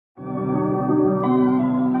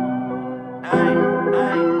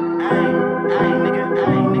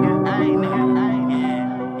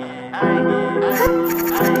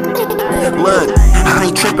Look, I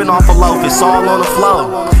ain't tripping off a loaf, it's all on the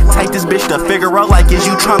flow. Take this bitch to Figaro like is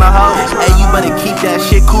you tryna hoe. Hey, you better keep that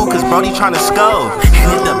shit cool, cause Brody tryna scold.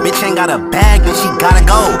 And if the bitch ain't got a bag, then she gotta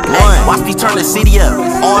go. One, watch me turn the city up,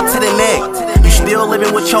 all to the neck. You still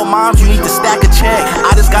living with your moms, you need to stack a check.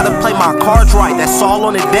 I just gotta play my cards right, that's all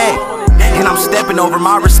on the deck. And I'm stepping over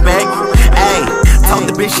my respect. Ayy, told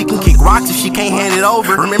the bitch she can kick rocks if she can't hand it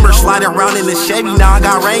over. Remember sliding around in the Chevy, now I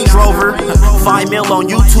got Range Rover. 5 mil on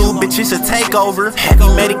YouTube, bitch, it's a takeover. Heavy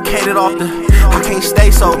medicated off the, I can't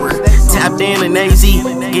stay sober. Tapped in an AZ,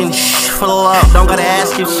 getting full up. Don't gotta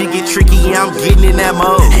ask if she get tricky, yeah, I'm getting in that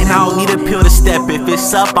mode. And I don't need a pill to step, if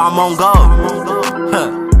it's up, I'm on go.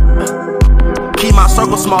 Keep my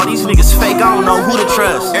circle small, these niggas fake, I don't know who to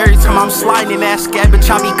trust. Every time I'm sliding in that scat, bitch,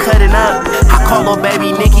 I be cutting up. I call her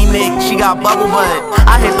baby Nicky Nick, she got bubble butt.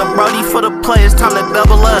 I hit the Brody for the play, it's time to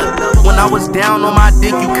double up. When I was down on my dick,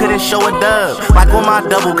 you couldn't show a dub. Like on my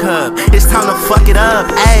double cup, it's time to fuck it up.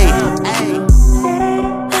 Ayy,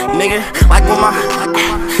 nigga, like on my,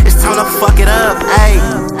 it's time to fuck it up. Ayy,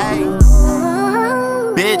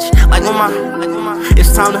 bitch, like on my,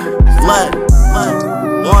 it's time to flood.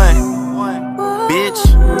 One, bitch,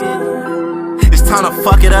 it's time to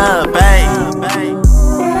fuck it up, ayy.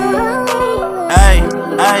 Ayy,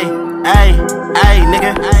 ayy, ayy, ayy,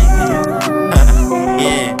 nigga.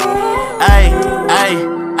 Yeah. Ayy, ayy,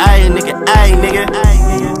 ayy, nigga, ayy, nigga.